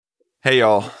Hey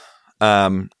y'all,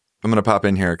 I'm gonna pop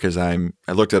in here because I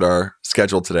looked at our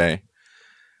schedule today,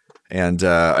 and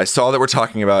I saw that we're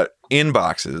talking about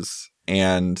inboxes.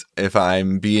 And if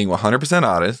I'm being 100%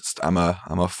 honest, I'm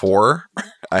a 4.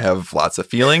 I have lots of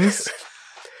feelings.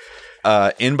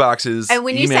 Inboxes. And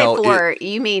when you say 4,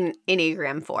 you mean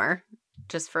Enneagram 4,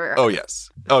 just for. Oh yes.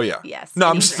 Oh yeah. Yes. No,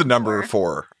 I'm just a number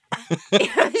 4. Just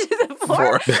a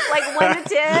 4, like 1 to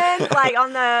 10, like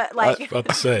on the like. I was about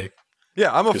to say.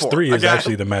 Yeah, I'm a 4. 3 is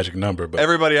actually the magic number. But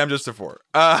everybody, I'm just a 4.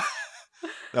 I'm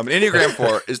an Enneagram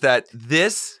 4 is that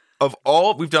this, of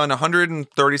all, we've done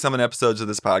 130-something episodes of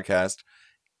this podcast,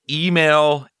 my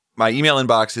email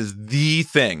inbox is the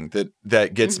thing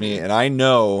that gets me. And I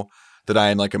know that I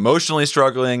am like emotionally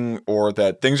struggling or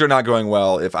that things are not going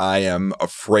well if I am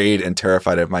afraid and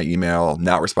terrified of my email,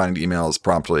 not responding to emails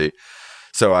promptly.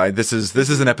 So this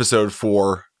is an episode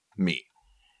for me.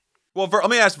 Well, let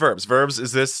me ask Verbs. Verbs,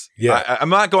 is this? Yeah. I'm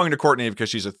not going to Courtney because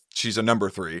she's a number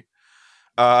 3.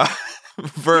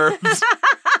 Verbs,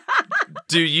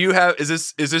 do you have?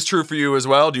 Is this true for you as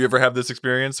well? Do you ever have this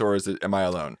experience, or am I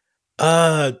alone?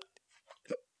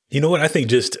 You know what? I think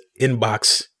just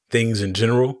inbox things in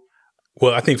general.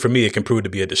 Well, I think for me, it can prove to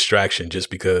be a distraction just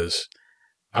because,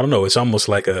 I don't know, it's almost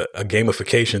like a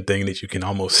gamification thing that you can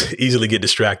almost easily get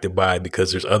distracted by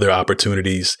because there's other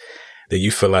opportunities that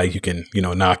you feel like you can,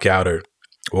 knock out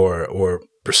or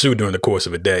pursue during the course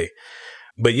of a day.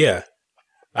 But yeah,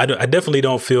 I definitely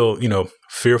don't feel,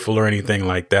 fearful or anything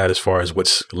like that as far as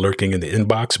what's lurking in the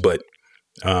inbox, but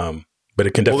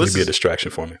it can definitely be a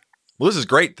distraction for me. Well, this is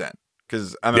great then,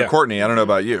 because Courtney, I don't know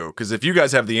about you, because if you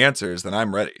guys have the answers, then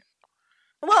I'm ready.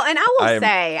 Well, and I will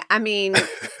say, I mean,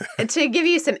 to give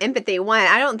you some empathy, one,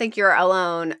 I don't think you're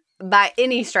alone by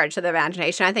any stretch of the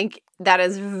imagination. I think that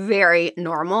is very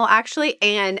normal, actually.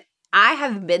 And I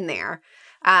have been there.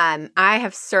 I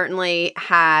have certainly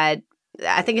had,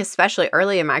 I think especially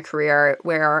early in my career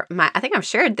where I think I've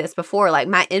shared this before, like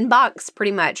my inbox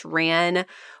pretty much ran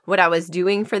what I was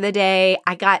doing for the day.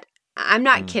 I'm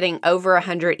not kidding, over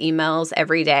 100 emails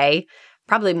every day.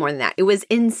 Probably more than that. It was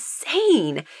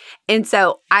insane. And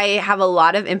so I have a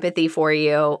lot of empathy for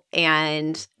you,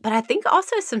 but I think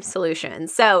also some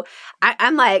solutions. So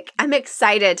I'm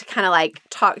excited to kind of like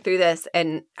talk through this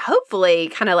and hopefully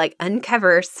kind of like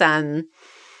uncover some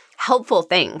helpful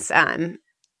things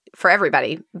for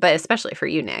everybody, but especially for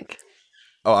you, Nick.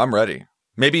 Oh, I'm ready.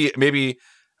 Maybe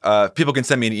people can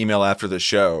send me an email after the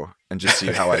show and just see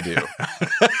how I do.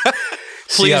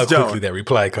 Please see how quickly that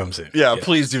reply comes in. Yeah,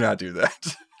 please do not do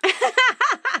that.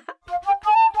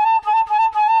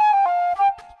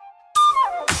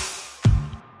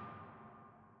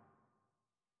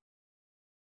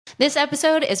 This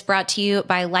episode is brought to you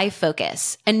by Life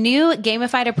Focus, a new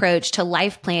gamified approach to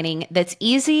life planning that's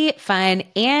easy, fun,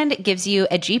 and gives you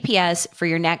a GPS for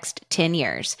your next 10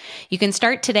 years. You can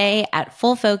start today at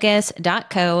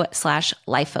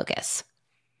fullfocus.co/lifefocus.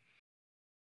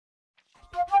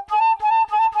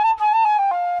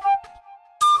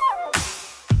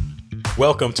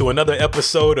 Welcome to another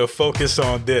episode of Focus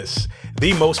on This,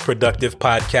 the most productive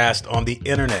podcast on the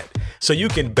internet, so you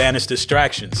can banish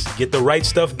distractions, get the right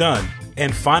stuff done,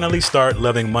 and finally start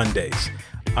loving Mondays.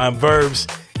 I'm Verbs,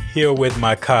 here with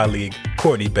my colleague,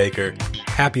 Courtney Baker.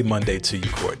 Happy Monday to you,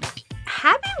 Courtney.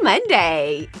 Happy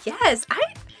Monday. Yes, I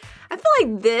feel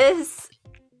like this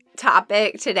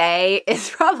topic today is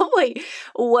probably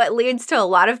what leads to a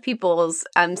lot of people's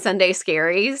Sunday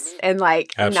scaries and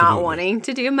like not wanting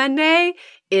to do Monday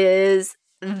is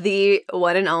the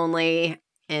one and only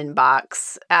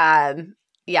inbox. I'm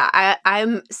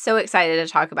so excited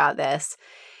to talk about this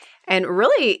and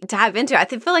really dive into it. I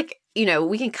feel like,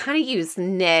 we can kind of use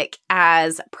Nick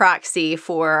as proxy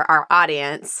for our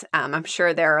audience. I'm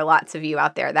sure there are lots of you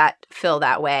out there that feel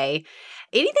that way.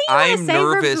 Anything you want to say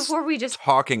Verbs, before we just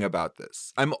talking about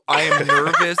this? I am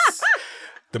nervous.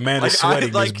 The man is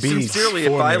sweating. Sincerely,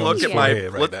 if I look at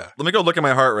let me go look at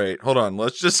my heart rate. Hold on,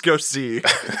 let's just go see.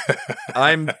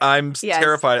 I'm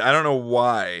terrified. I don't know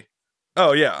why.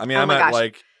 Oh yeah, I mean I have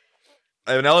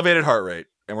an elevated heart rate,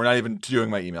 and we're not even doing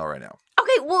my email right now.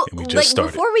 Okay, well,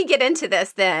 before we get into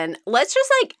this, then let's just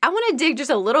I want to dig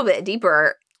just a little bit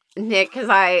deeper, Nick, because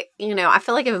I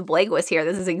feel like if Blake was here,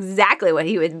 this is exactly what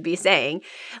he would be saying.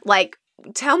 Like,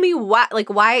 tell me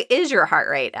why is your heart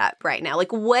rate up right now?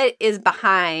 Like, what is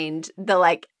behind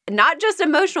the not just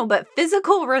emotional but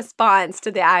physical response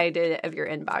to the idea of your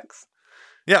inbox?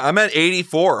 Yeah, I'm at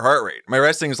 84 heart rate. My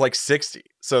resting is like 60.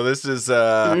 So this is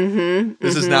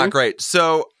this is not great.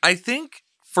 So I think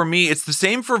for me, it's the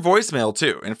same for voicemail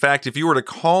too. In fact, if you were to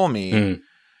call me,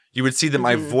 you would see that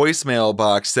my voicemail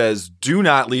box says, "Do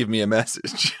not leave me a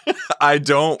message." I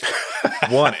don't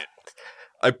want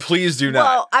it. Please do not.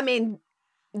 Well, I mean,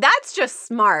 that's just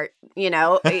smart,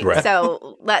 Right.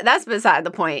 So that's beside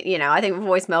the point. I think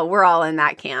voicemail, we're all in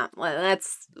that camp.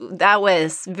 That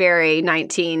was very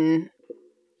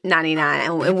 1999,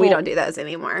 and we don't do those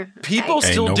anymore. People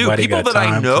Okay. still do. nobody People got that I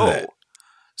time for know that.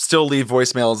 still leave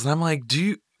voicemails, and I'm like,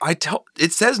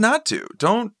 it says not to.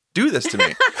 Don't do this to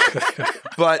me.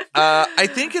 But I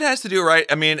think it has to do, right?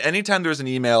 I mean, anytime there's an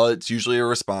email, it's usually a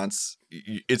response.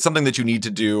 It's something that you need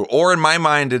to do. Or in my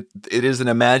mind, it is an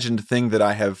imagined thing that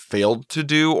I have failed to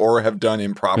do or have done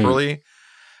improperly.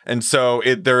 And so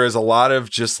there is a lot of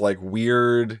just like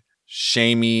weird,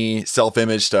 shamey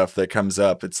self-image stuff that comes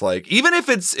up. It's like, even if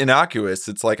it's innocuous,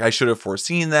 it's like, I should have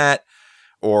foreseen that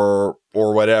or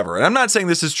whatever. And I'm not saying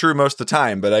this is true most of the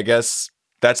time, but I guess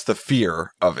that's the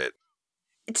fear of it.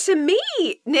 To me,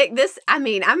 Nick,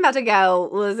 I'm about to go,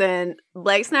 listen,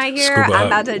 Blake's not here. Scuba I'm up.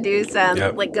 about to do some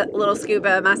like a little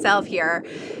scuba myself here.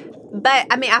 But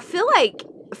I mean, I feel like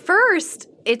first,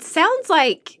 it sounds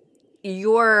like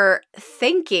you're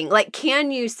thinking, like,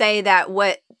 can you say that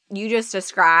what you just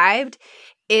described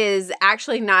is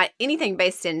actually not anything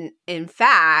based in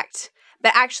fact,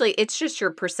 but actually it's just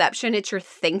your perception, it's your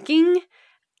thinking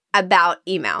about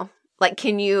email? Like,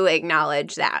 can you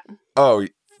acknowledge that? Oh,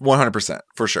 100%,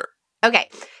 for sure. Okay.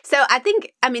 So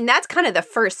that's kind of the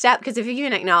first step, because if you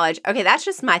can acknowledge, okay, that's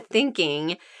just my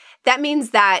thinking, that means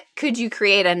that could you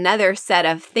create another set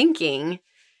of thinking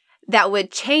that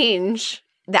would change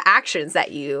the actions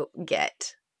that you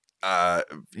get?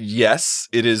 Yes,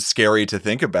 it is scary to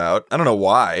think about. I don't know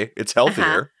why. It's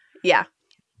healthier. Yeah.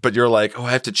 But you're like, oh,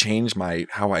 I have to change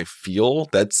how I feel?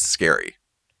 That's scary.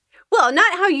 Well,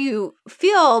 not how you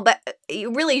feel, but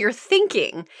really your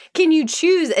thinking. Can you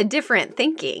choose a different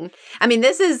thinking? I mean,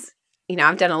 this is,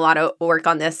 I've done a lot of work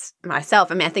on this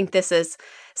myself. I mean, I think this is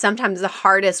sometimes the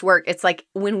hardest work. It's like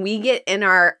when we get in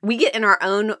our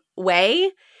own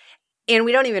way and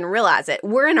we don't even realize it.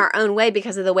 We're in our own way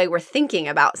because of the way we're thinking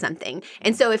about something.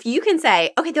 And so if you can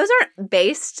say, okay,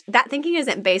 that thinking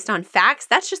isn't based on facts.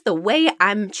 That's just the way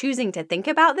I'm choosing to think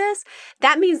about this.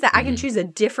 That means that I can choose a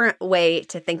different way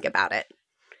to think about it.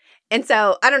 And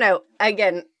so, I don't know,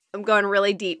 again, I'm going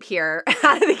really deep here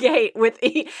out of the gate with,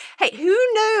 hey, who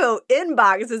knew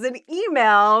inbox is an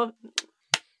email?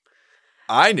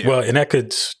 I knew. Well, and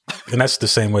that's the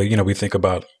same way, we think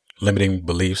about limiting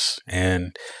beliefs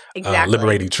and Exactly.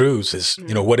 liberating truths is,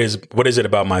 what is it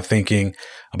about my thinking,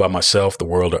 about myself, the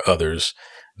world, or others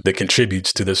that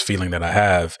contributes to this feeling that I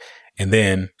have? And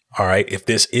then, all right, if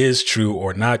this is true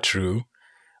or not true,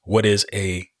 what is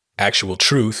a actual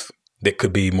truth that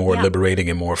could be more liberating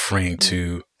and more freeing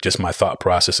to just my thought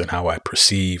process and how I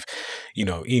perceive,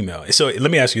 email. So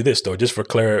let me ask you this though, just for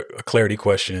a clarity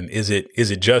question. Is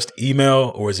it just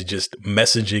email or is it just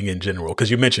messaging in general?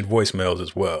 Because you mentioned voicemails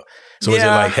as well. So is it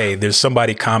like, hey, there's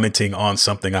somebody commenting on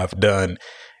something I've done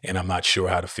and I'm not sure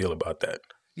how to feel about that?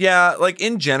 Yeah, like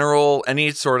in general, any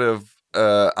sort of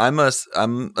I'm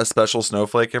a special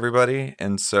snowflake, everybody,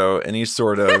 and so any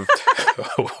sort of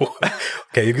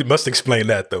Okay, you must explain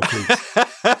that though, please.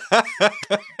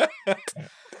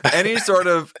 Any sort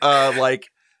of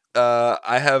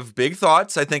I have big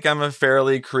thoughts. I think I'm a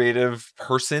fairly creative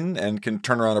person and can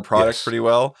turn around a product pretty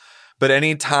well. But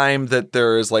any time that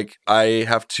there is like I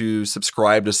have to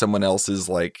subscribe to someone else's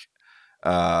like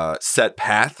set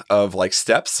path of like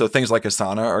steps, so things like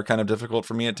Asana are kind of difficult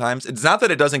for me at times. It's not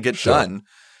that it doesn't get done.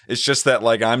 It's just that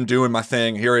like I'm doing my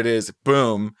thing. Here it is.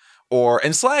 Boom.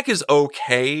 And Slack is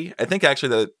okay. I think actually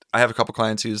that I have a couple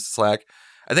clients who use Slack.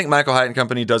 I think Michael Hyatt and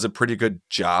Company does a pretty good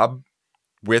job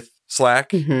with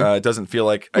Slack. It doesn't feel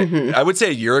like I would say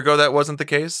a year ago that wasn't the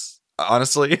case,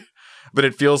 honestly. But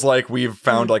it feels like we've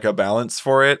found like a balance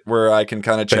for it where I can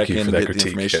kind of check in and get the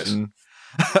information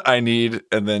I need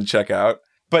and then check out.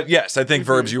 But yes, I think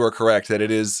Verbs, you are correct that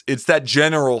it's that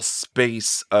general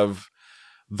space of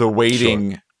the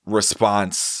waiting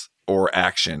response or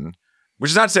action,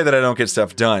 which is not to say that I don't get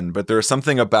stuff done, but there's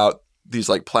something about these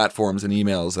like platforms and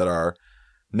emails that are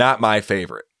not my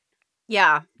favorite.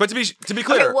 Yeah. But to be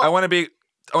clear, I want to be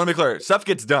clear. Stuff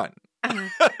gets done. I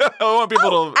want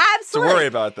people to worry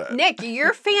about that. Nick,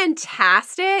 you're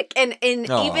fantastic. And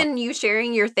even you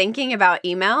sharing your thinking about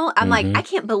email, I'm like, I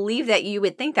can't believe that you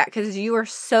would think that because you are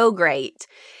so great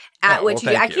at what you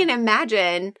do. I can't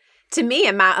imagine, to me,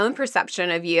 in my own perception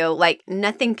of you, like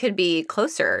nothing could be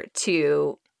closer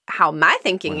to how my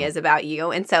thinking is about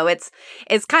you. And so it's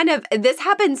kind of, this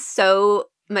happens so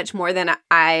much more than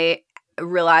I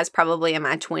realized probably in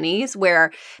my 20s,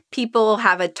 where people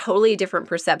have a totally different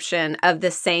perception of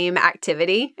the same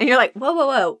activity. And you're like,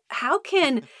 whoa, how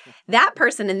can that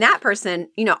person and that person,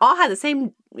 all have the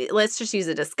same, let's just use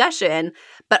a discussion,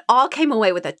 but all came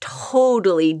away with a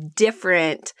totally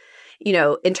different,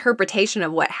 interpretation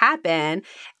of what happened.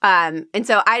 And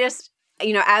so I just,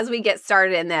 as we get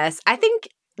started in this, I think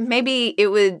maybe it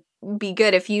would be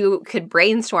good if you could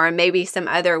brainstorm maybe some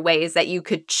other ways that you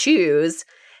could choose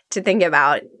to think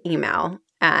about email.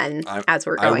 And as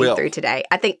we're going through today,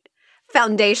 I think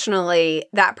foundationally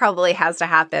that probably has to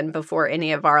happen before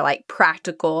any of our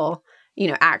practical,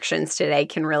 actions today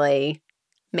can really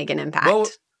make an impact. Well,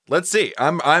 let's see.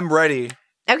 I'm ready.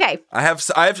 Okay. I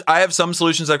have some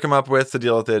solutions I've come up with to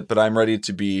deal with it, but I'm ready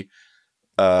to be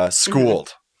schooled.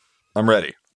 Mm-hmm. I'm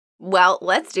ready. Well,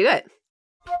 let's do it.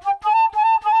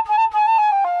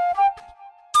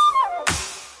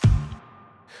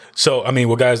 So,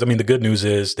 guys, the good news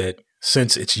is that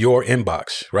since it's your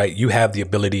inbox, right, you have the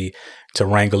ability to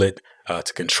wrangle it,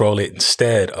 to control it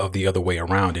instead of the other way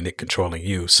around and it controlling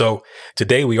you. So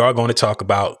today we are going to talk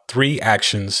about 3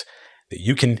 actions that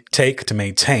you can take to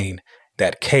maintain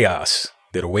that chaos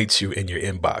that awaits you in your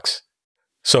inbox.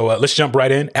 So let's jump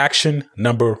right in. Action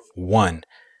number 1,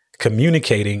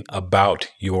 communicating about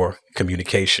your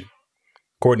communication.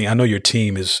 Courtney, I know your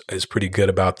team is pretty good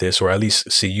about this, or at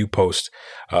least see you post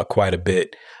quite a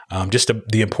bit. Just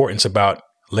the importance about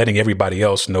letting everybody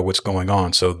else know what's going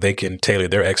on so they can tailor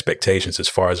their expectations as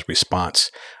far as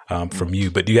response from you.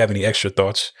 But do you have any extra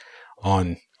thoughts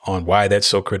on why that's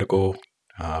so critical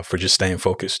for just staying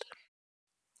focused?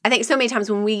 I think so many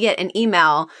times when we get an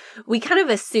email, we kind of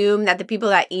assume that the people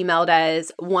that emailed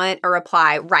us want a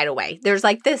reply right away. There's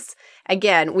this,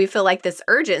 again, we feel like this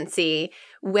urgency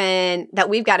that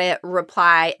we've got to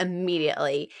reply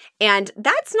immediately. And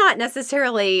that's not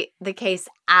necessarily the case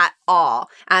at all,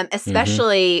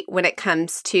 especially when it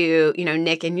comes to,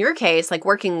 Nick, in your case,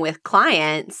 working with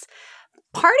clients.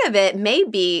 Part of it may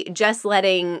be just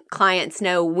letting clients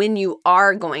know when you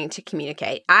are going to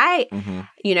communicate.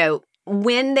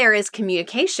 When there is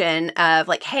communication of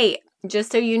hey,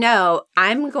 just so you know,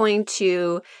 I'm going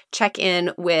to check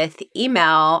in with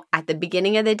email at the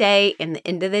beginning of the day and the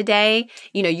end of the day.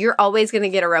 You're always going to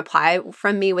get a reply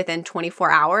from me within 24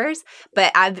 hours,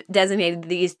 but I've designated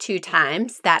these 2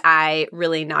 times that I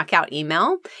really knock out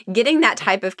email. Getting that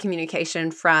type of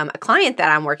communication from a client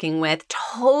that I'm working with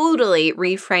totally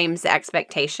reframes the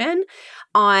expectation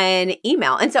on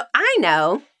email. And so I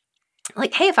know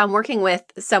hey, if I'm working with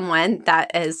someone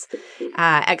that is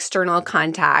external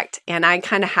contact and I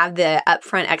kind of have the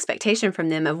upfront expectation from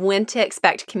them of when to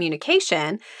expect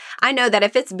communication, I know that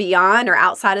if it's beyond or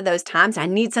outside of those times, I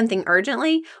need something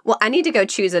urgently, well, I need to go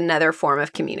choose another form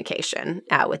of communication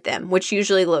with them, which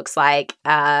usually looks like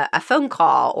a phone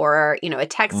call or, a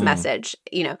text message,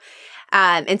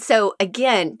 And so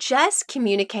again, just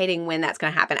communicating when that's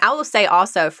going to happen. I will say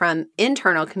also from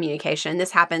internal communication,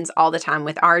 this happens all the time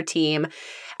with our team.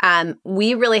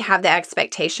 We really have the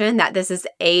expectation that this is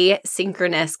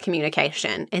asynchronous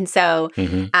communication. And so,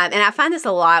 and I find this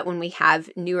a lot when we have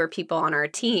newer people on our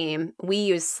team. We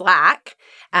use Slack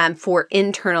for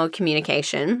internal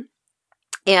communication.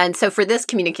 And so for this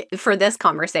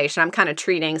conversation, I'm kind of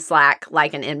treating Slack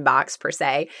like an inbox per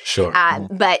se. Sure.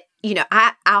 But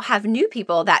I'll have new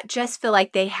people that just feel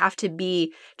like they have to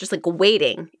be just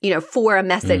waiting, for a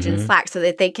message in Slack so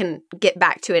that they can get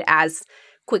back to it as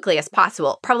quickly as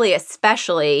possible. Probably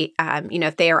especially,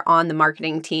 if they are on the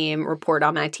marketing team, report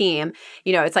on my team,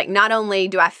 it's not only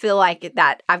do I feel like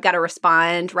that I've got to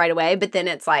respond right away, but then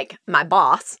it's my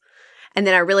boss. And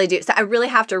then I really do. So I really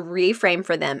have to reframe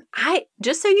for them.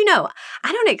 Just so you know,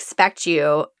 I don't expect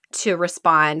you to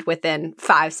respond within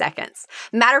 5 seconds.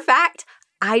 Matter of fact,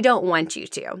 I don't want you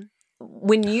to.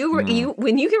 When you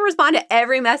can respond to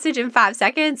every message in 5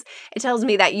 seconds, it tells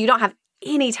me that you don't have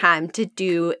any time to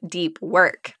do deep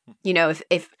work.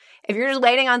 If you're just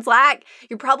waiting on Slack,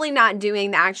 you're probably not doing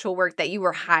the actual work that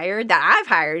that I've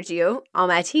hired you on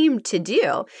my team to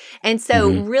do. And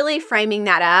so really framing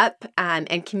that up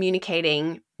and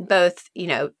communicating both,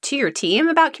 to your team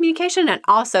about communication and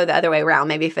also the other way around.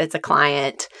 Maybe if it's a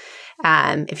client,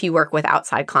 if you work with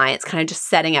outside clients, kind of just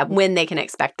setting up when they can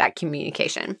expect that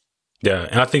communication. Yeah.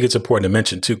 And I think it's important to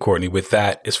mention too, Courtney, with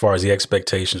that, as far as the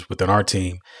expectations within our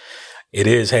team, it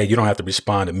is, hey, you don't have to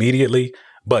respond immediately,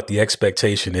 but the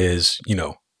expectation is,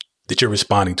 that you're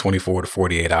responding 24 to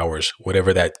 48 hours,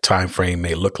 whatever that time frame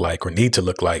may look like or need to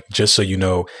look like, just so you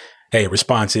know, hey, a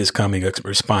response is coming, a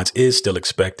response is still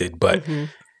expected, but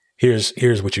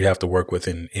here's what you have to work with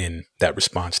in that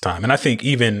response time. And I think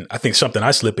something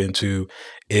I slip into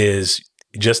is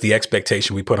just the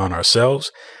expectation we put on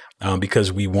ourselves,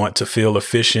 because we want to feel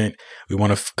efficient. We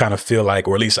want to kind of feel like,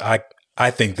 or at least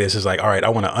I think this is like, all right, I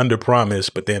want to under promise,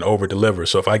 but then over deliver.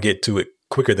 So if I get to it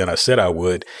quicker than I said I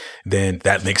would, then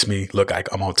that makes me look like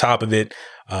I'm on top of it.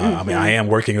 I mean, I am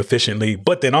working efficiently,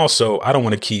 but then also I don't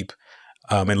want to keep,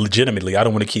 and legitimately, I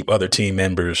don't want to keep other team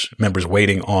members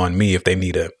waiting on me if they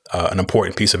need an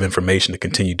important piece of information to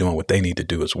continue doing what they need to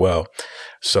do as well.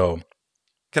 So,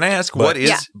 can I ask, what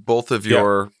is both of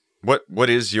your what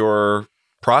is your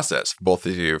process, both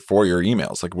of you, for your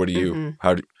emails? Like, what do you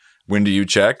when do you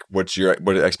check? What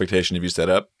expectation have you set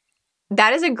up?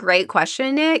 That is a great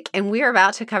question, Nick, and we are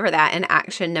about to cover that in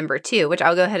action number 2, which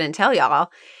I'll go ahead and tell y'all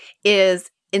is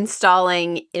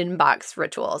installing inbox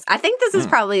rituals. I think this is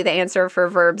probably the answer for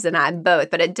Verbs and I both,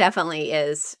 but it definitely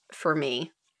is for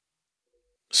me.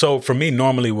 So for me,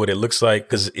 normally what it looks like,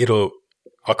 because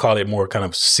I'll call it more kind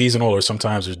of seasonal, or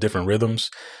sometimes there's different rhythms.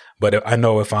 But I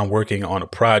know if I'm working on a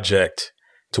project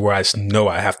to where I know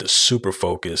I have to super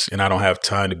focus and I don't have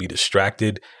time to be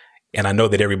distracted, and I know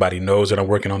that everybody knows that I'm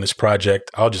working on this project,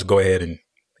 I'll just go ahead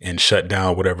and shut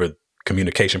down whatever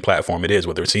communication platform it is,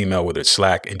 whether it's email, whether it's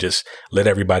Slack, and just let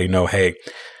everybody know, hey,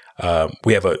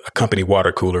 we have a company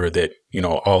water cooler that,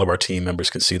 all of our team members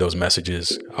can see those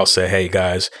messages. I'll say, hey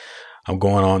guys, I'm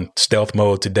going on stealth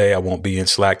mode today. I won't be in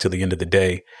Slack till the end of the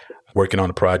day working on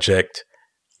a project.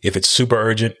 If it's super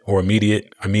urgent or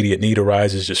immediate need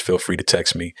arises, just feel free to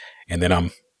text me, and then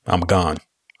I'm gone.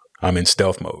 I'm in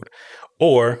stealth mode.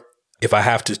 Or if I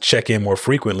have to check in more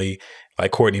frequently,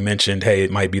 like Courtney mentioned, hey,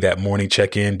 it might be that morning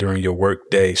check-in during your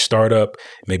workday startup,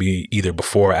 maybe either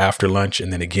before or after lunch,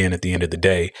 and then again at the end of the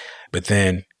day. But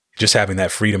then just having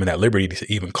that freedom and that liberty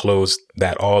to even close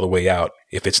that all the way out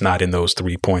if it's not in those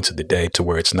 3 points of the day, to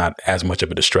where it's not as much of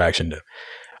a distraction.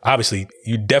 Obviously,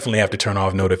 you definitely have to turn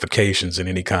off notifications and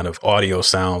any kind of audio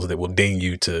sounds that will ding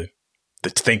you to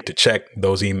think to check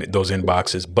those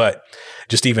inboxes. But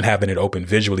just even having it open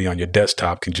visually on your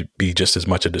desktop can be just as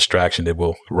much a distraction that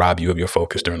will rob you of your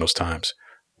focus during those times.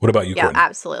 What about you, Courtney? Yeah,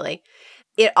 absolutely.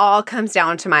 It all comes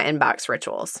down to my inbox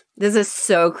rituals. This is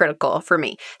so critical for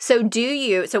me. So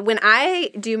when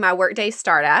I do my workday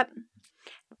startup,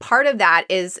 part of that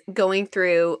is going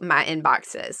through my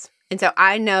inboxes. And so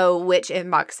I know which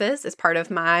inboxes is part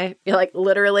of my,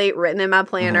 literally written in my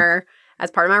planner as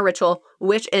part of my ritual,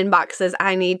 which inboxes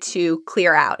I need to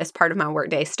clear out as part of my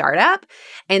workday startup.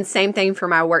 And same thing for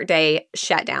my workday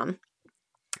shutdown.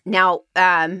 Now,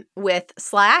 with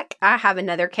Slack, I have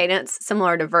another cadence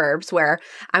similar to Verbs where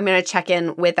I'm going to check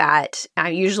in with that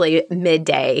usually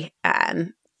midday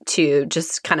to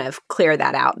just kind of clear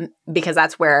that out, because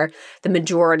that's where the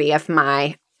majority of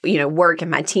my work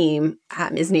and my team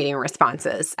is needing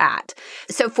responses at.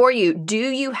 So for you, do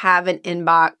you have an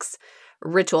inbox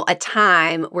ritual, a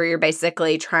time where you're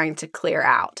basically trying to clear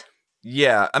out?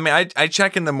 Yeah. I mean, I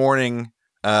check in the morning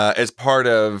as part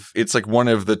of, it's like one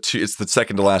of the two, it's the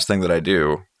second to last thing that I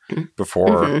do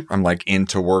before I'm like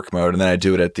into work mode. And then I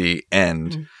do it at the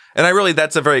end. And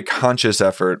that's a very conscious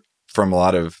effort from a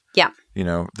lot of,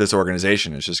 this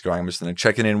organization. It's just I'm just going to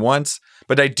check in once.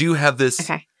 But I do have this,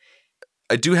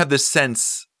 I do have this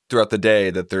sense throughout the day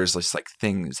that there's just like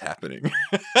things happening.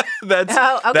 There is.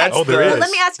 Well,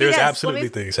 let me ask you There's this. absolutely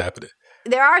things happening.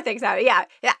 There are things happening. Yeah,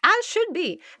 as should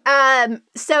be.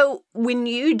 So when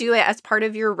you do it as part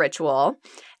of your ritual,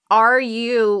 do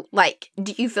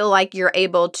you feel like you're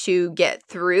able to get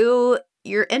through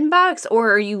your inbox,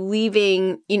 or are you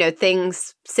leaving,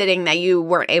 things sitting that you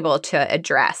weren't able to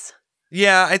address?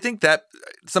 Yeah, I think that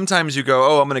sometimes you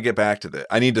go, I'm going to get back to this.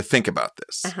 I need to think about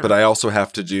this, but I also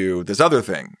have to do this other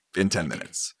thing in 10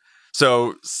 minutes.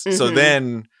 So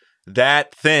then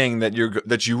that thing that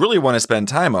you really want to spend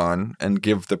time on and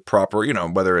give the proper,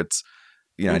 whether it's,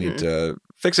 I need to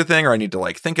fix a thing or I need to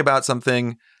like think about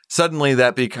something, suddenly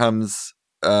that becomes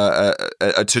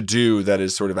a to-do that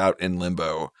is sort of out in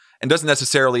limbo and doesn't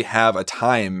necessarily have a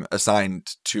time assigned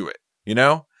to it,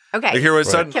 Okay. Like here was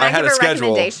sudden, Can I had give a schedule.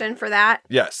 Recommendation for that?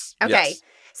 Yes. Okay. Yes.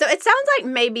 So it sounds like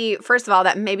maybe, first of all,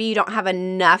 that maybe you don't have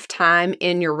enough time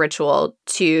in your ritual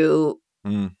to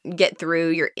get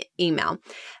through your email.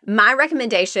 My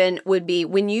recommendation would be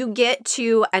when you get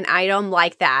to an item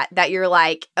like that you're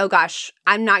like, oh gosh,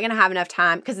 I'm not going to have enough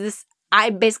time because I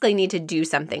basically need to do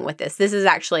something with this. This is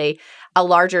actually a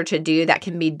larger to-do that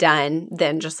can be done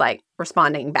than just like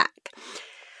responding back.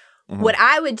 What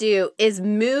I would do is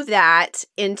move that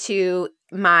into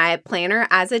my planner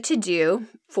as a to-do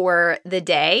for the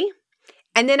day.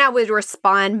 And then I would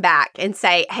respond back and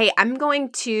say, hey, I'm going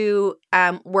to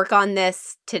work on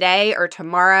this today or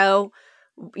tomorrow,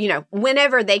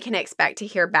 whenever they can expect to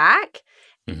hear back.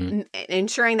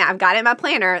 ensuring that I've got it in my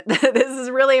planner. This is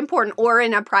really important, or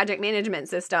in a project management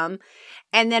system.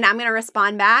 And then I'm going to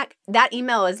respond back. That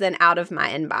email is then out of my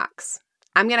inbox.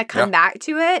 I'm going to come back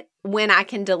to it when I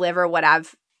can deliver what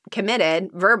I've committed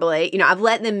verbally. I've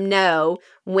let them know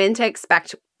when to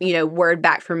expect, word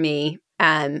back from me,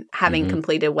 having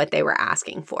completed what they were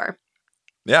asking for.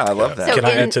 Yeah, I love that. So can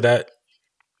I add to that?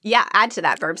 Yeah, add to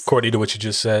that, Verbs. Courtney, to what you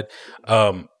just said.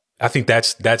 I think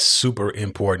that's super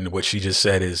important. What she just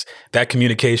said is that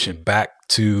communication back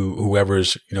to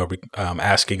whoever's,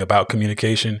 asking about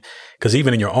communication. Because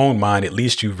even in your own mind, at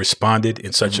least you've responded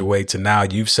in such a way to now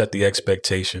you've set the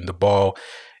expectation. The ball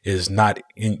is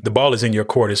in your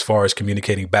court as far as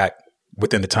communicating back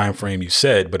within the time frame you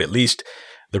said, but at least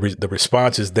the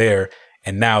response is there.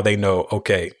 And now they know,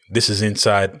 okay, this is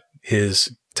inside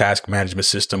his task management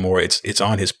system, or it's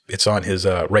on his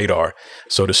radar,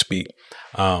 so to speak.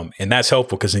 And that's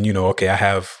helpful because then okay,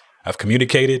 I've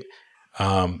communicated.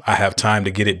 I have time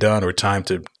to get it done, or time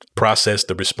to process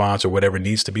the response, or whatever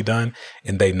needs to be done,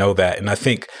 and they know that. And I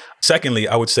think, secondly,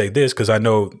 I would say this, because I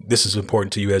know this is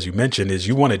important to you, as you mentioned, is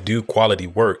you want to do quality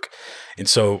work. And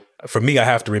so for me, I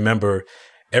have to remember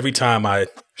every time I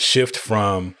shift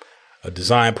from a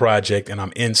design project and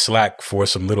I'm in Slack for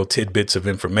some little tidbits of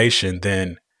information,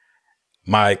 then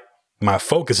my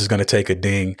focus is going to take a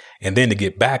ding. And then to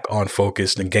get back on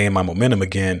focus and gain my momentum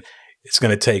again, it's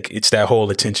that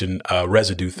whole attention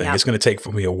residue thing. Yeah. It's going to take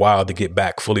for me a while to get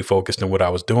back fully focused on what I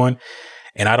was doing.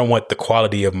 And I don't want the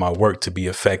quality of my work to be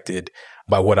affected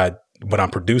by what I'm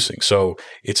producing. So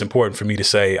it's important for me to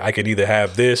say, I can either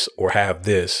have this or have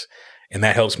this. And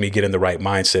that helps me get in the right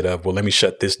mindset of, well, let me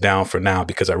shut this down for now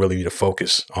because I really need to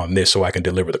focus on this so I can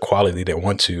deliver the quality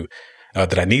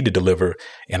that I need to deliver.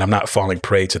 And I'm not falling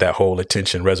prey to that whole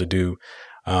attention residue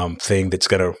thing that's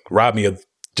going to rob me of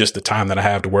just the time that I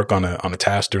have to work on a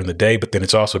task during the day. But then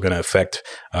it's also going to affect,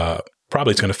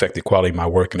 probably it's going to affect the quality of my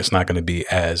work, and it's not going to be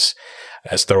as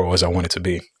thorough as I want it to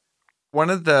be. One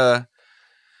of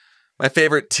my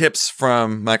favorite tips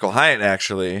from Michael Hyatt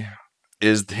actually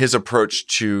is his approach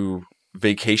to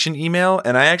vacation email.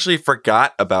 And I actually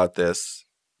forgot about this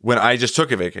when I just took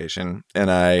a vacation,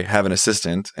 and I have an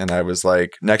assistant, and I was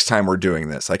like, next time we're doing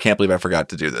this. I can't believe I forgot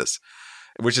to do this,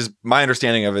 which is my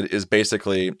understanding of it is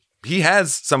basically he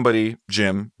has somebody,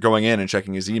 Jim, going in and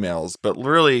checking his emails, but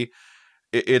really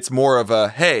it's more of a,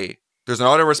 hey, there's an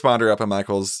autoresponder up on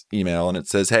Michael's email and it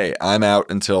says, hey, I'm out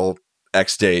until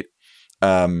X date.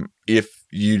 If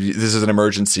this is an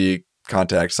emergency,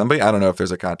 contact somebody. I don't know if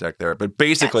there's a contact there, but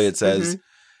basically it says,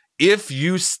 if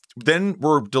you, then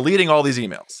we're deleting all these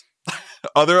emails.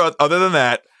 Other than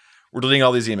that, we're deleting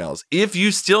all these emails. If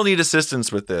you still need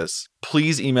assistance with this,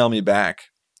 please email me back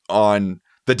on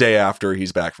the day after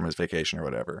he's back from his vacation or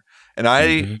whatever. And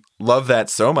I love that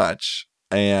so much.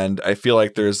 And I feel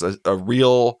like there's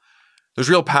real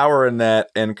power in that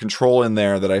and control in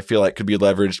there that I feel like could be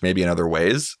leveraged maybe in other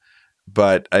ways.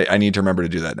 But I need to remember to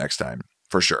do that next time.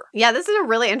 For sure. Yeah, this is a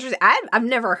really interesting. I've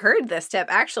never heard this tip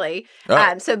actually.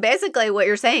 So basically, what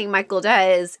you're saying, Michael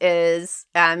does is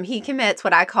he commits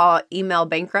what I call email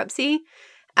bankruptcy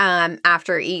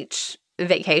after each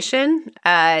vacation.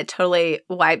 Totally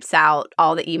wipes out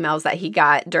all the emails that he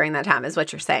got during that time. Is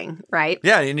what you're saying, right?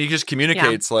 Yeah, and he just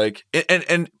communicates like,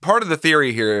 and part of the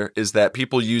theory here is that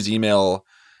people use email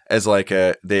as like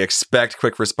they expect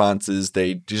quick responses.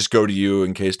 They just go to you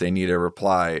in case they need a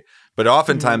reply. But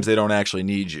oftentimes they don't actually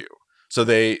need you. So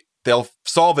they'll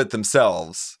solve it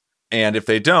themselves. And if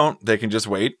they don't, they can just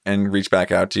wait and reach back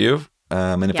out to you.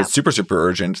 And if it's super, super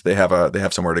urgent, they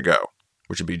have somewhere to go,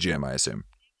 which would be Jim, I assume.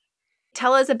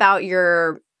 Tell us about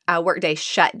your workday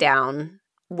shutdown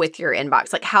with your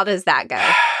inbox. Like, how does that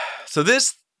go? So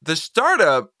the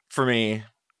startup for me,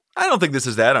 I don't think this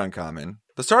is that uncommon.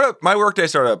 My workday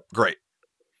startup, great.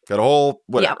 Got a whole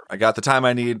whatever. Yep. I got the time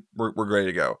I need. We're ready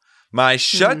to go. My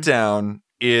shutdown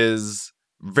is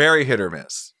very hit or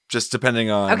miss, just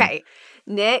depending on. Okay,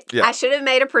 Nick, I should have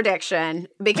made a prediction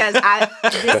because guys,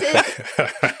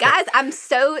 I'm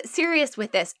so serious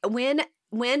with this. When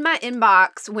my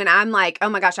inbox, when I'm like, oh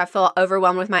my gosh, I feel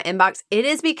overwhelmed with my inbox, it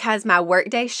is because my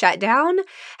workday shutdown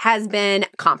has been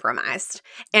compromised.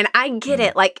 And I get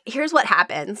it. Like, here's what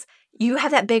happens. You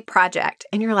have that big project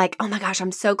and you're like, oh my gosh,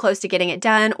 I'm so close to getting it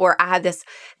done. Or I have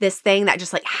this thing that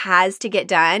just like has to get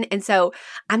done. And so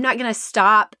I'm not going to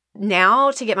stop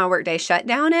now to get my workday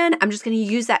shutdown in. I'm just going to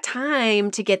use that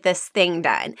time to get this thing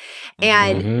done.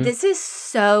 And this is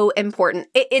so important.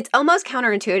 It's almost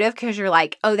counterintuitive because you're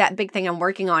like, oh, that big thing I'm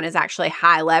working on is actually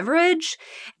high leverage.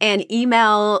 And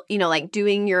email, like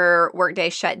doing your workday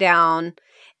shutdown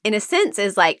in a sense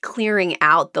is like clearing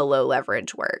out the low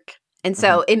leverage work. And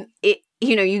so it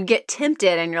you get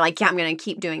tempted and you're like, yeah, I'm going to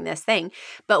keep doing this thing.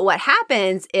 But what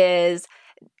happens is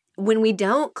when we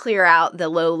don't clear out the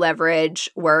low leverage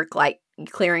work, like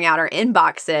clearing out our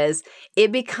inboxes,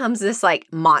 it becomes this like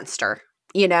monster,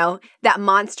 that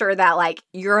monster that like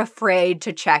you're afraid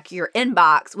to check your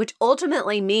inbox, which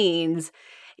ultimately means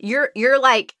your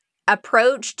like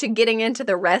approach to getting into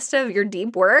the rest of your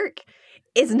deep work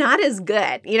is not as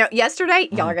good. Yesterday,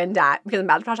 y'all are going to die because I'm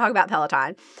about to talk about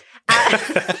Peloton.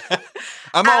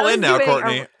 I'm all in now,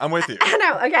 Courtney. I'm with you. I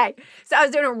know. Okay. So I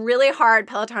was doing a really hard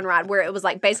Peloton ride where it was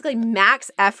like basically max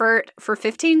effort for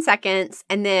 15 seconds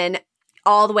and then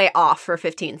all the way off for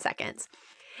 15 seconds.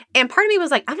 And part of me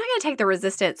was like, I'm not going to take the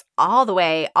resistance all the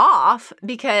way off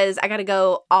because I got to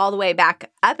go all the way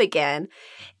back up again.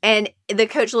 And the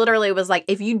coach literally was like,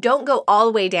 if you don't go all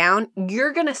the way down,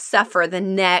 you're going to suffer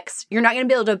you're not going to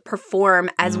be able to perform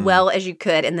as well as you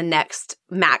could in the next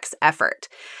max effort.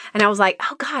 And I was like,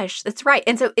 oh gosh, that's right.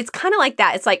 And so it's kind of like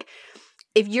that. It's like,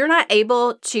 if you're not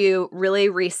able to really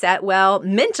reset well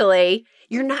mentally,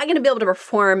 you're not going to be able to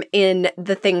perform in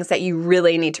the things that you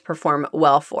really need to perform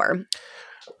well for.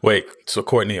 Wait, so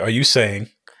Courtney, are you saying,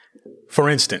 for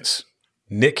instance,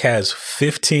 Nick has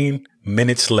 15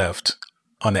 minutes left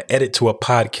on an edit to a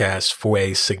podcast for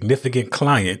a significant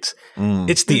client?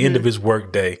 It's the end of his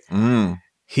workday.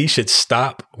 He should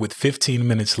stop with 15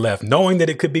 minutes left, knowing that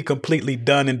it could be completely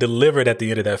done and delivered at the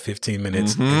end of that 15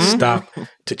 minutes, and stop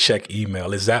to check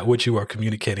email. Is that what you are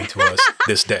communicating to us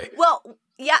this day? Well,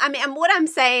 yeah, I mean, what I'm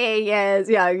saying is,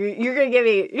 you're going to give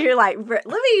me, you're like, let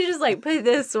me just like put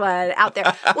this one out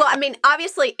there. Well, I mean,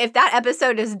 obviously, if that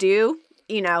episode is due,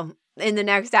 in the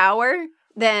next hour,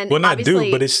 then well, not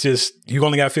due, but it's just, you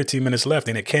only got 15 minutes left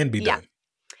and it can be done.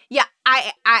 Yeah,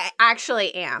 I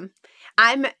actually am.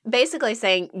 I'm basically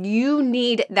saying you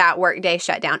need that workday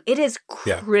shutdown. It is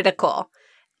critical.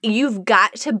 You've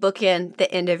got to book in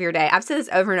the end of your day. I've said this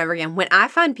over and over again. When I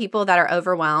find people that are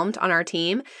overwhelmed on our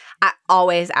team, I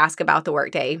always ask about the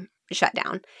workday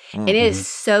shutdown. And it is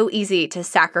so easy to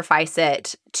sacrifice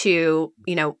it to,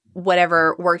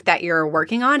 whatever work that you're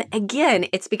working on. Again,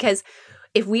 it's because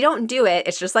if we don't do it,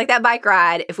 it's just like that bike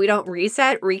ride. If we don't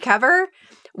reset, recover,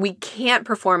 we can't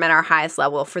perform at our highest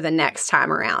level for the next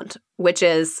time around, which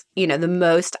is, the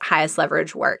most highest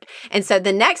leverage work. And so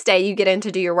the next day you get in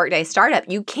to do your workday startup,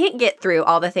 you can't get through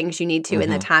all the things you need to in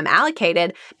the time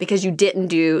allocated because you didn't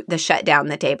do the shutdown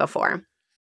the day before.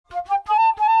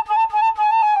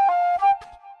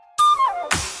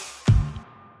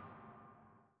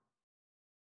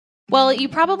 Well, you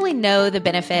probably know the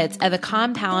benefits of the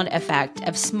compound effect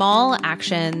of small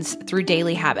actions through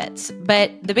daily habits.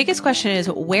 But the biggest question is,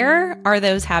 where are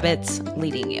those habits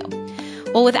leading you?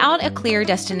 Well, without a clear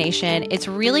destination, it's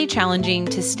really challenging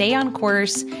to stay on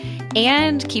course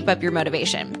and keep up your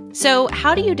motivation. So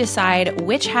how do you decide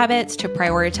which habits to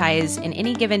prioritize in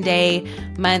any given day,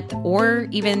 month, or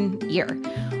even year?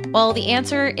 Well, the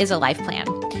answer is a life plan.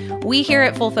 We here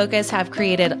at Full Focus have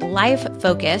created Life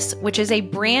Focus, which is a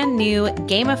brand new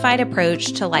gamified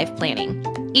approach to life planning.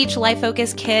 Each Life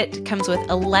Focus kit comes with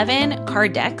 11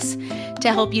 card decks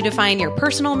to help you define your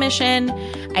personal mission,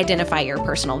 identify your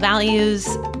personal values,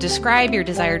 describe your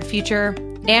desired future,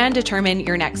 and determine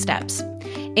your next steps,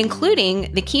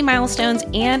 including the key milestones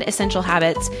and essential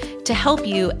habits to help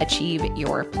you achieve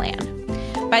your plan.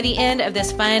 By the end of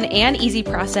this fun and easy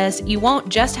process, you won't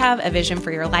just have a vision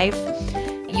for your life.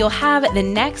 You'll have the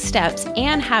next steps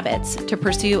and habits to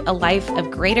pursue a life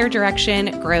of greater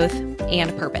direction, growth,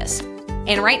 and purpose.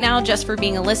 And right now, just for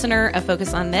being a listener of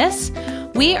Focus on This,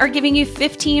 we are giving you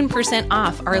 15%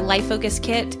 off our Life Focus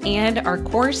kit and our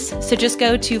course. So just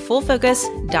go to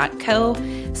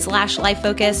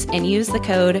fullfocus.co/lifefocus and use the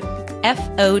code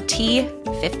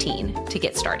FOT15 to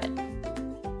get started.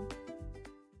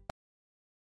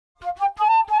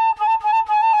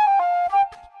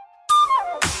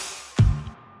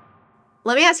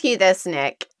 Let me ask you this,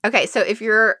 Nick. Okay, so if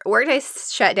your workday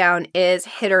shutdown is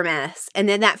hit or miss, and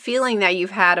then that feeling that you've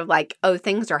had of like, oh,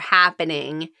 things are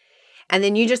happening, and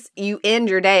then you end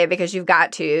your day because you've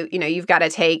got to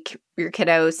take your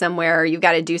kiddo somewhere, you've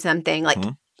got to do something, like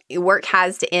work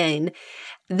has to end.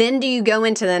 Then do you go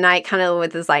into the night kind of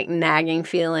with this like nagging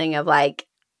feeling of like,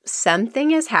 something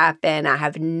has happened, I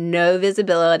have no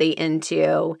visibility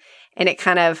into, and it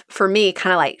kind of, for me,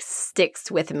 kind of like sticks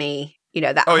with me.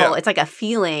 It's like a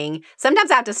feeling.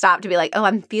 Sometimes I have to stop to be like, oh,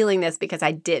 I'm feeling this because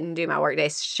I didn't do my workday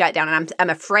shutdown. And I'm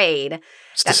afraid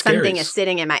that something is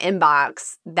sitting in my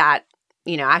inbox that,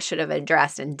 I should have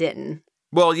addressed and didn't.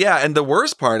 Well, yeah. And the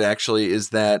worst part actually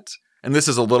is that, and this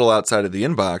is a little outside of the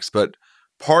inbox, but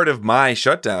part of my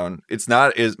shutdown, is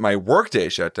my workday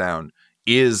shutdown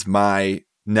is my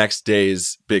next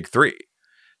day's big three,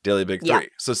 daily big three.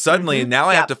 So suddenly now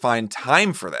I have to find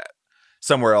time for that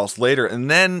somewhere else later.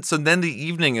 And then the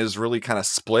evening is really kind of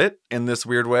split in this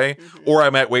weird way, or I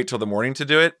might wait till the morning to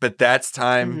do it. But that's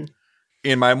time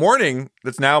in my morning.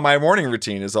 That's now my morning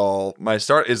routine is all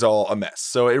a mess.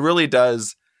 So it really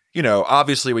does, you know,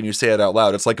 obviously when you say it out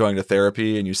loud, it's like going to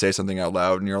therapy and you say something out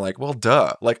loud and you're like, well,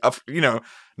 duh. Like, you know,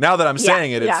 now that I'm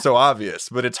saying it, it's so obvious,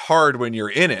 but it's hard when you're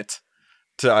in it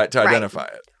to identify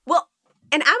it. Well,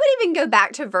 and I would even go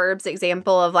back to Verb's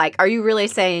example of like, are you really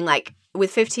saying like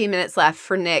with 15 minutes left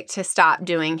for Nick to stop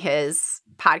doing his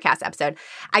podcast episode?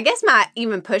 I guess my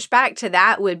even pushback to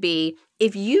that would be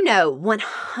if you know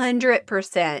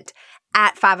 100%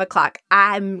 at 5 o'clock,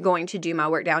 I'm going to do my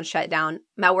workday shutdown,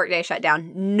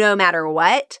 no matter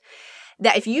what,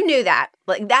 that if you knew that,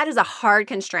 like that is a hard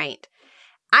constraint.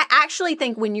 I actually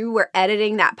think when you were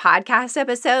editing that podcast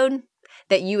episode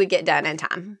that you would get done in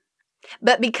time.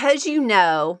 But because you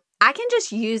know, I can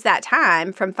just use that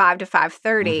time from 5 to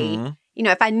 5:30. You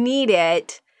know, if I need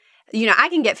it, you know, I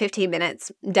can get 15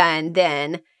 minutes done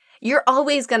then. You're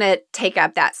always going to take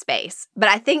up that space. But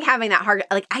I think having that hard,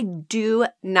 like I do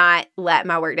not let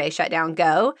my workday shutdown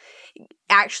go,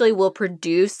 actually will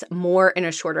produce more in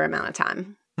a shorter amount of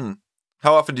time.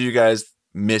 How often do you guys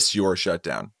miss your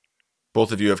shutdown?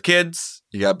 Both of you have kids.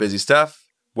 You got busy stuff.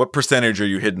 What percentage are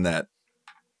you hitting that?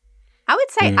 I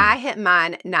would say I hit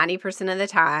mine 90% of the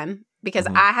time because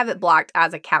I have it blocked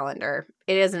as a calendar.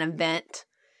 It is an event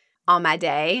on my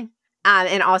day.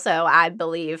 And also, I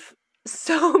believe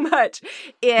so much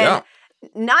in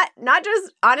not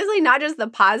just, honestly, not just the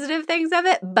positive things of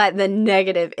it, but the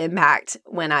negative impact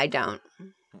when I don't.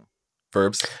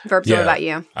 Verbs, what about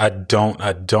you? I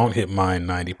don't hit mine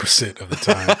 90% of the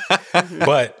time.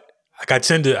 But like I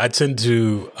tend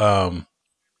to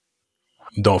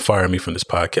don't fire me from this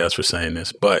podcast for saying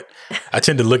this, but I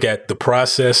tend to look at the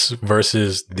process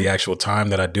versus the actual time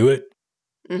that I do it.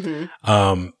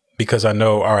 Because I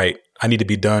know, all right, I need to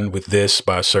be done with this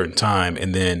by a certain time.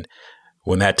 And then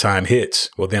when that time hits,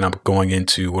 well, then I'm going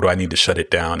into what do I need to shut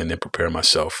it down and then prepare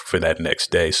myself for that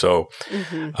next day. So,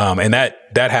 and that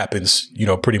happens, you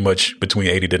know, pretty much between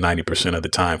 80 to 90% of the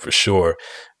time for sure.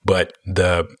 But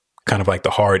the kind of like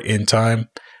the hard end time,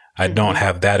 I don't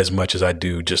have that as much as I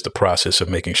do just the process of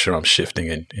making sure I'm shifting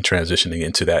and transitioning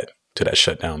into that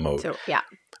shutdown mode. So,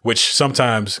 which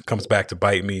sometimes comes back to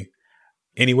bite me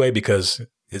anyway, because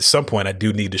at some point I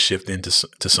do need to shift into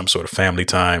some sort of family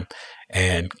time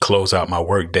and close out my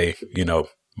work day, you know,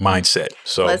 mindset.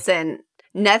 So listen,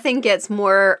 nothing gets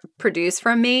more produced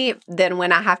from me than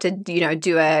when I have to, you know,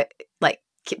 do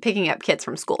picking up kids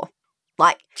from school.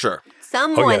 Like,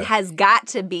 someone has got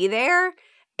to be there.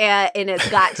 And it's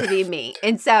got to be me.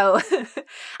 And so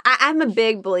I'm a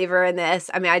big believer in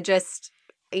this. I mean,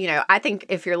 I think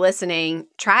if you're listening,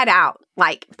 try it out.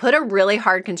 Like, put a really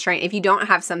hard constraint. If you don't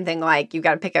have something like you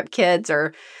got to pick up kids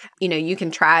or, you know, you can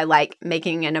try like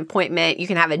making an appointment. You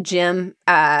can have a gym,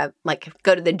 like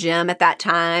go to the gym at that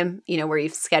time, you know, where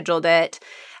you've scheduled it.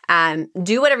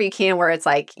 Do whatever you can where it's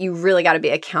like you really got to be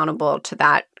accountable to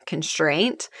that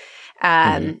constraint.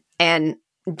 And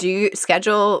do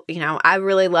schedule, you know, I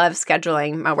really love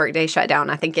scheduling my workday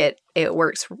shutdown. I think it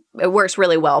works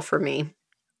really well for me.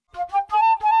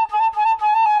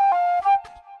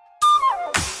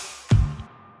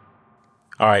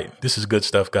 All right, this is good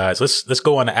stuff, guys. Let's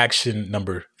go on to action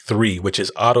number 3, which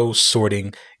is auto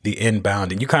sorting the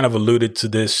inbound. And you kind of alluded to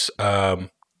this,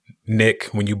 Nick,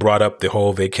 when you brought up the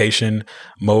whole vacation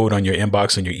mode on your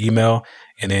inbox and your email.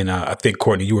 And then I think,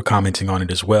 Courtney, you were commenting on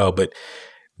it as well. But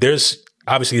there's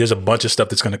a bunch of stuff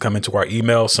that's going to come into our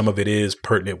email. Some of it is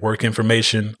pertinent work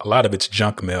information. A lot of it's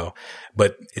junk mail,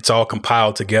 but it's all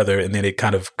compiled together. And then it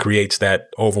kind of creates that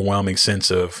overwhelming sense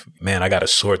of, man, I got to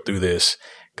sort through this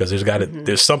because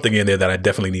there's something in there that I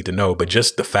definitely need to know. But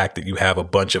just the fact that you have a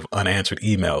bunch of unanswered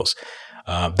emails,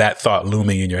 that thought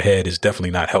looming in your head is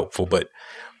definitely not helpful. But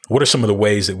what are some of the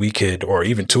ways that we could, or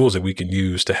even tools that we can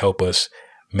use to help us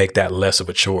make that less of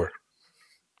a chore?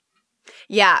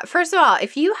 Yeah. First of all,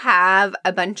 if you have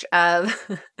a bunch of,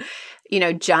 you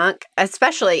know, junk,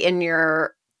 especially in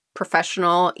your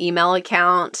professional email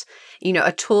account, you know,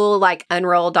 a tool like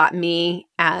unroll.me,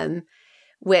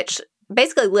 which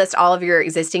basically lists all of your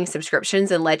existing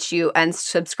subscriptions and lets you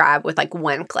unsubscribe with like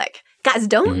one click. Guys,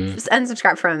 don't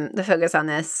unsubscribe from the Focus on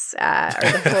This or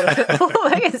the full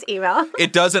Focus email.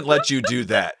 It doesn't let you do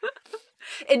that.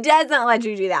 It doesn't let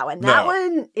you do that one. That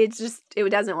one, it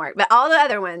doesn't work. But all the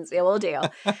other ones, it will do.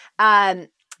 That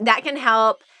can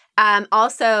help.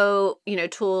 Also,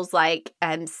 tools like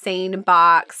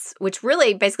SaneBox, which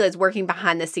really basically is working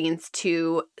behind the scenes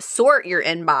to sort your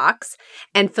inbox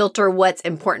and filter what's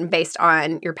important based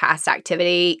on your past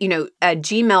activity.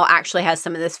 Gmail actually has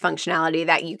some of this functionality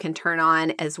that you can turn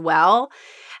on as well.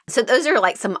 So those are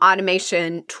like some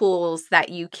automation tools that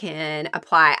you can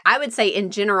apply. I would say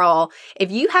in general,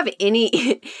 if you have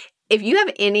any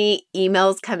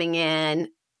emails coming in,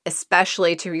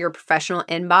 especially to your professional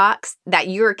inbox, that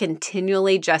you're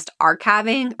continually just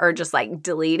archiving or just like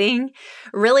deleting,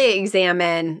 really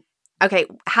examine, okay,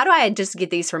 how do I just get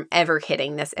these from ever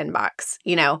hitting this inbox?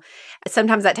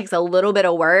 Sometimes that takes a little bit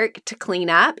of work to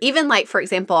clean up. Even like, for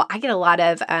example, I get a lot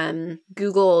of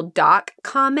Google Doc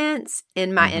comments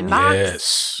in my inbox.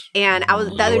 Yes. And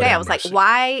the other day I was like,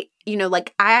 why,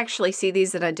 I actually see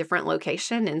these in a different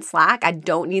location in Slack. I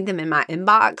don't need them in my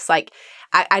inbox. Like,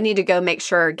 I need to go make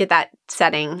sure, get that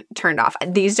setting turned off.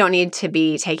 These don't need to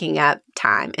be taking up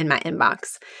time in my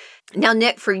inbox. Now,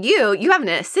 Nick, for you have an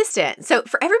assistant. So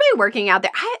for everybody working out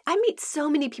there, I meet so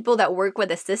many people that work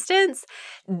with assistants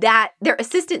that their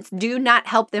assistants do not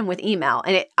help them with email.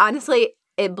 And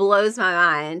it blows my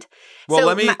mind.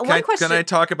 Well, so can I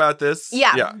talk about this?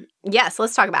 Yeah. Yes,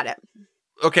 let's talk about it.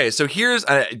 Okay, so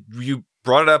you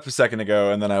brought it up a second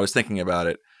ago, and then I was thinking about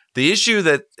it. The issue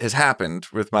that has happened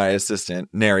with my assistant,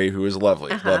 Neri, who is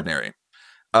lovely, love Neri.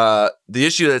 The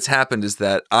issue that's happened is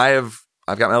that I've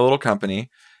got my little company,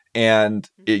 and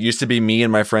it used to be me in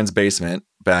my friend's basement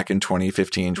back in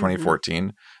 2015,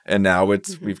 2014, and now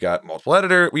we've got multiple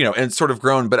editor, and it's sort of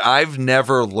grown, but I've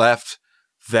never left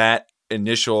that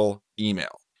initial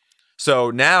email.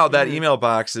 So now that email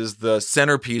box is the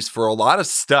centerpiece for a lot of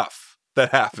stuff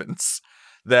that happens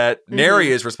that Neri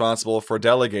is responsible for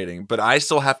delegating, but I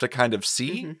still have to kind of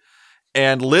see.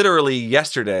 And literally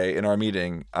yesterday in our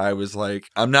meeting, I was like,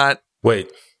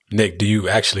 Wait, Nick, do you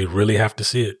actually really have to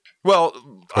see it? Well,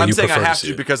 I'm saying I have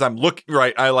to because I'm looking,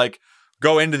 right? I like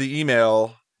go into the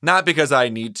email, not because I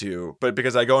need to, but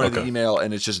because I go into the email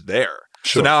and it's just there.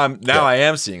 Sure. So now I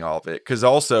am seeing all of it, because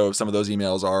also some of those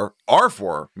emails are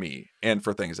for me and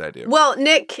for things I do. Well,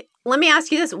 Nick, let me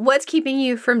ask you this. What's keeping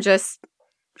you from just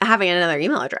having another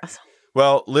email address?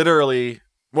 Well,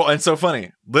 it's so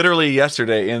funny. Literally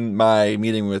yesterday in my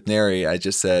meeting with Neri, I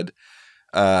just said,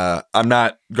 I'm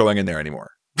not going in there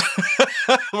anymore.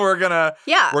 We're gonna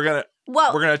try as an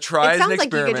experiment. It sounds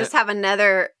like you could just have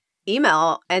another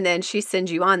email and then she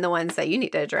sends you on the ones that you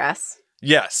need to address.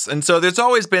 Yes. And so there's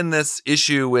always been this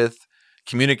issue with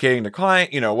communicating to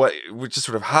client, just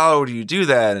sort of how do you do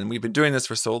that? And we've been doing this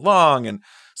for so long. And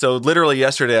so literally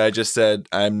yesterday, I just said,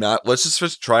 let's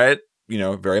just try it,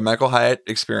 very Michael Hyatt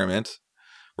experiment.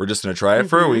 We're just going to try it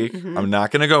for a week. I'm not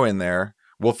going to go in there.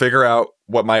 We'll figure out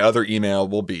what my other email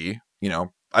will be.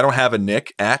 I don't have a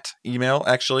Nick at email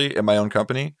actually in my own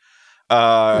company.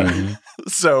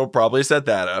 So probably set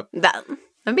that up.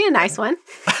 That'd be a nice one.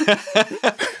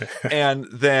 And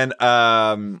then,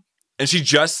 and she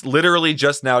literally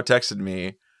just now texted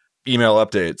me email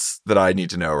updates that I need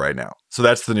to know right now. So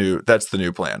that's the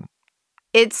new plan.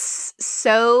 It's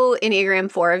so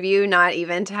Enneagram 4 of you not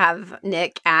even to have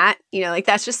Nick at,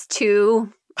 that's just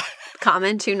too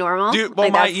common, too normal. Dude,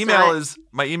 well, my email is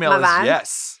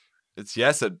yes. It's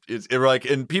yes. It's like,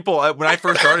 and people, when I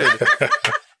first started,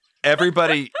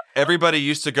 everybody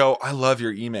used to go, I love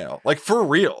your email. Like, for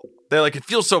real. They're like, it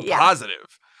feels so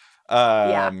positive.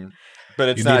 But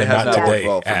it has not worked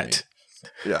well for me.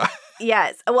 Yeah.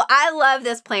 Yes. Well, I love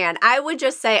this plan. I would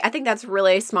just say, I think that's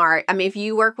really smart. I mean, if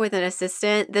you work with an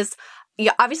assistant,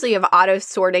 obviously you have auto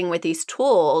sorting with these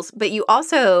tools, but you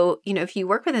also, if you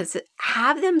work with us,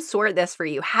 have them sort this for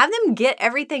you. Have them get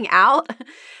everything out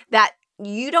that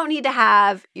you don't need to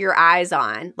have your eyes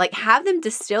on. Like, have them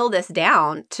distill this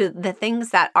down to the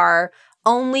things that are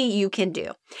only you can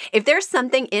do. If there's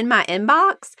something in my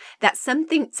inbox that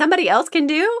somebody else can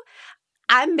do,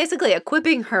 I'm basically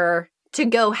equipping her to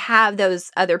go have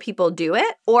those other people do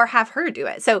it or have her do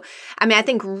it. So, I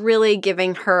think really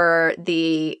giving her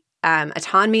the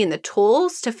autonomy and the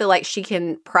tools to feel like she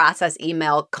can process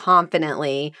email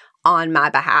confidently on my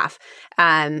behalf.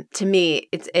 To me,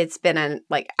 it's been an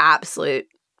absolute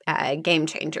game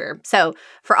changer. So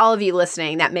for all of you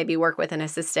listening that maybe work with an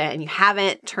assistant and you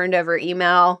haven't turned over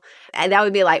email, that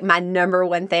would be like my number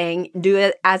one thing. Do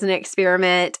it as an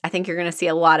experiment. I think you're going to see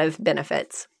a lot of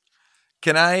benefits.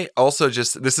 Can I also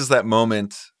this is that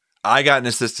moment, I got an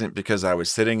assistant because I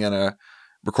was sitting in a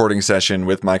recording session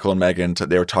with Michael and Megan.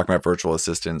 They were talking about virtual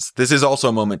assistants. This is also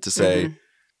a moment to say,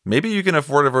 maybe you can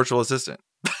afford a virtual assistant.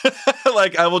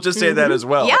 Like, I will just say that as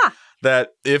well. Yeah. That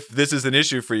if this is an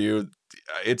issue for you,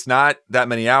 it's not that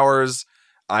many hours.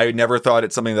 I never thought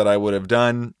it's something that I would have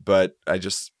done, but I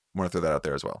just want to throw that out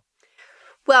there as well.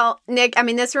 Well, Nick, I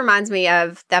mean, this reminds me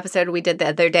of the episode we did the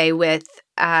other day with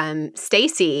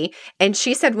Stacy, and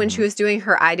she said when she was doing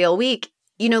her ideal week,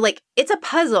 you know, like it's a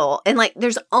puzzle and like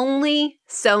there's only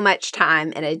so much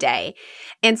time in a day.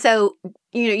 And so,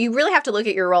 you know, you really have to look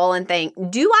at your role and think,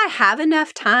 do I have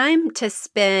enough time to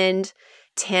spend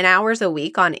 10 hours a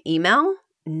week on email?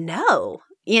 No.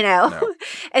 You know? No.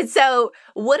 And so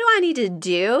what do I need to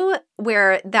do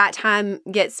where that time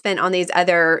gets spent on these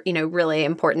other, you know, really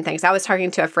important things? I was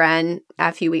talking to a friend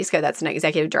a few weeks ago that's an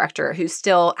executive director who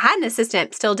still had an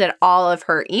assistant, still did all of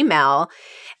her email.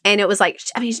 And it was like,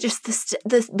 I mean, it's just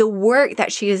the work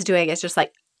that she is doing is just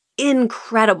like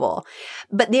incredible.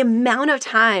 But the amount of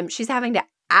time she's having to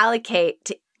allocate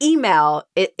to email,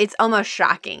 it's almost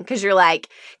shocking because you're like,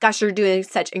 gosh, you're doing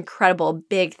such incredible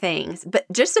big things. But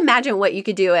just imagine what you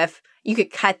could do if you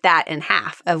could cut that in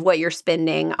half of what you're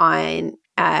spending on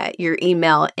your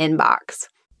email inbox.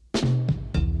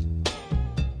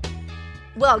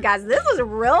 Well, guys, this was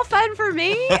real fun for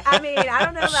me. I mean, I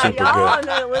don't know about y'all and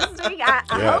the listening.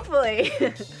 Hopefully.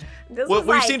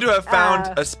 We seem to have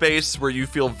found a space where you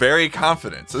feel very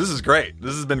confident. So this is great.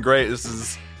 This has been great. This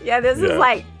is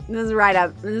right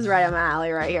up my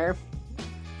alley right here.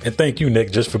 And thank you,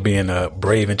 Nick, just for being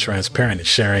brave and transparent and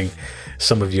sharing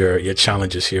some of your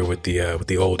challenges here with the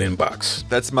old inbox.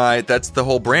 That's the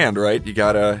whole brand, right? You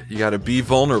gotta be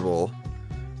vulnerable,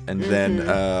 and then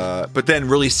but then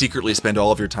really secretly spend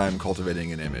all of your time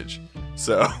cultivating an image.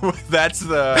 So that's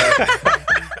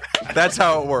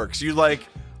how it works. You like,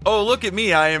 oh, look at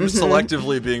me, I am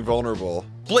selectively being vulnerable.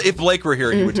 If Blake were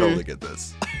here, he would totally get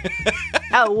this.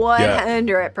 Oh,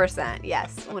 100%.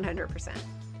 Yes, 100%.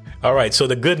 All right, so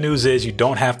the good news is you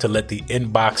don't have to let the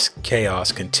inbox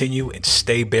chaos continue and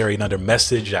stay buried under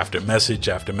message after message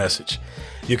after message.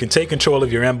 You can take control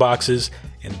of your inboxes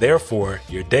and therefore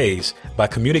your days by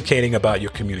communicating about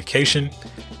your communication,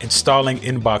 installing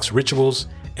inbox rituals,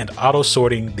 and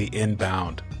auto-sorting the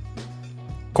inbound.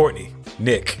 Courtney,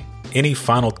 Nick, any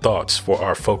final thoughts for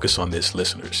our Focus on This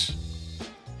listeners?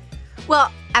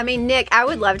 Well, I mean, Nick, I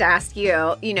would love to ask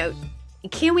you, you know,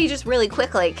 can we just really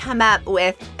quickly come up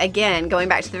with, again, going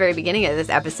back to the very beginning of this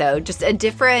episode, just a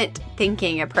different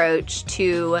thinking approach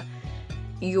to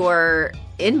your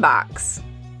inbox?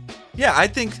 Yeah, I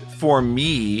think for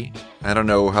me, I don't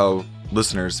know how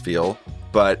listeners feel,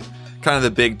 but kind of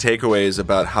the big takeaways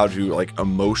about how to like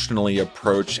emotionally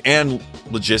approach and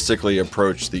logistically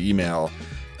approach the email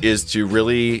is to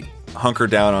really hunker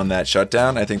down on that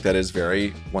shutdown. I think that is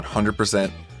very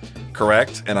 100%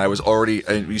 correct. And I was already,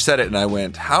 you said it and I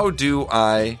went, how do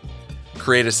I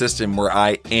create a system where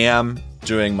I am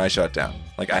doing my shutdown?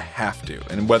 Like I have to.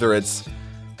 And whether it's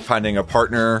finding a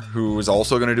partner who is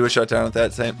also going to do a shutdown at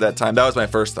that time, that was my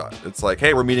first thought. It's like,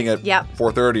 hey, we're meeting at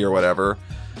 4:30 or whatever,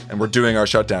 and we're doing our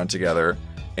shutdown together.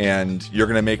 And you're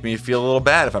going to make me feel a little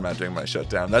bad if I'm not doing my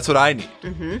shutdown. That's what I need.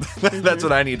 That's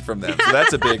what I need from them. So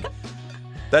that's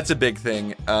a big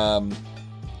thing.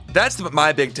 That's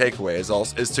my big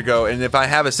takeaway is to go, and if I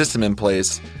have a system in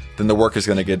place, then the work is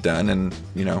going to get done. And,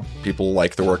 you know, people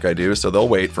like the work I do, so they'll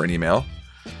wait for an email.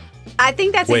 I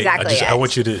think that's exactly it. I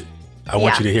want you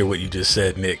to hear what you just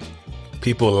said, Nick.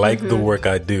 People like the work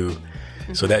I do.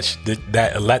 So let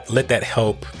that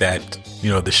help that, you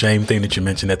know, the shame thing that you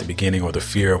mentioned at the beginning or the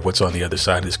fear of what's on the other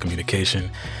side of this communication,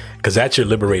 because that's your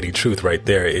liberating truth right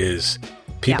there is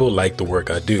people like the work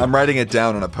I do. I'm writing it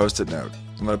down on a Post-it note.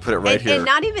 I'm going to put it right here. And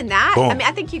not even that. Boom. I mean,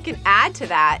 I think you can add to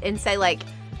that and say like,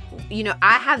 you know,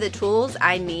 I have the tools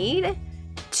I need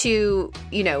to,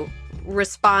 you know,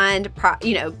 respond,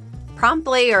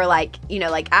 promptly or like, you know,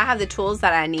 like I have the tools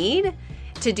that I need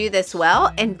to do this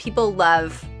well. And people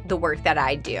love the work that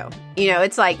I do. You know,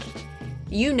 it's like,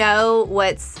 you know,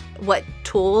 what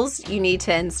tools you need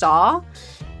to install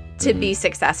to be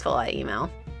successful at email.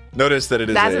 Notice that it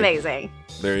is That's amazing.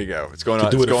 There you go. It's going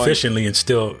on. To do it efficiently and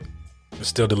still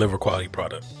deliver quality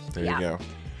product. There you go.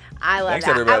 I love Thanks,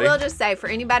 that. everybody. I will just say for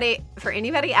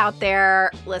anybody out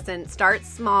there, listen, start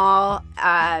small.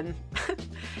 Try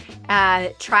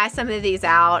some of these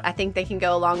out. I think they can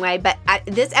go a long way. But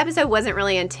this episode wasn't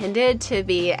really intended to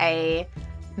be a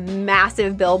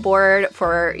massive billboard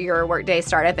for your workday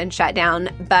startup and shutdown,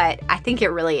 but I think it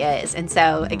really is. And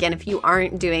so again, if you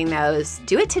aren't doing those,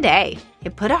 do it today.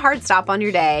 And put a hard stop on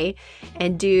your day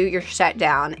and do your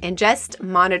shutdown and just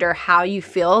monitor how you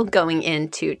feel going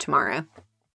into tomorrow.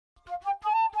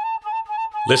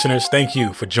 Listeners, thank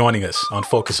you for joining us on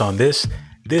Focus on This.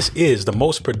 this is the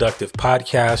most productive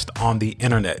podcast on the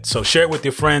internet. So share it with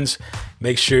your friends.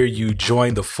 Make sure you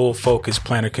join the Full Focus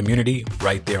Planner community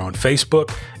right there on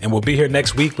Facebook. And we'll be here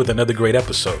next week with another great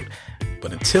episode.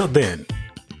 But until then,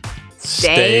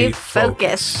 stay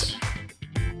focused.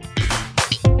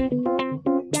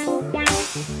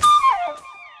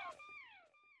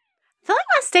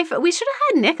 We should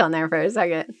have had Nick on there for a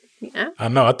second. Yeah. I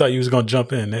know. I thought you was going to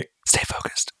jump in, Nick. Stay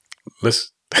focused. Listen.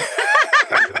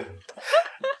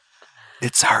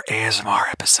 It's our ASMR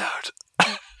episode.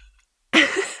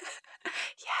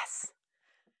 Yes.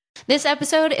 This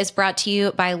episode is brought to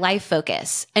you by Life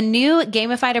Focus, a new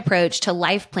gamified approach to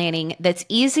life planning that's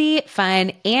easy,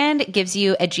 fun, and gives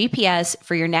you a GPS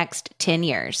for your next 10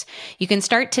 years. You can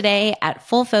start today at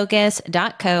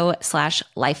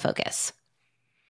fullfocus.co/lifefocus.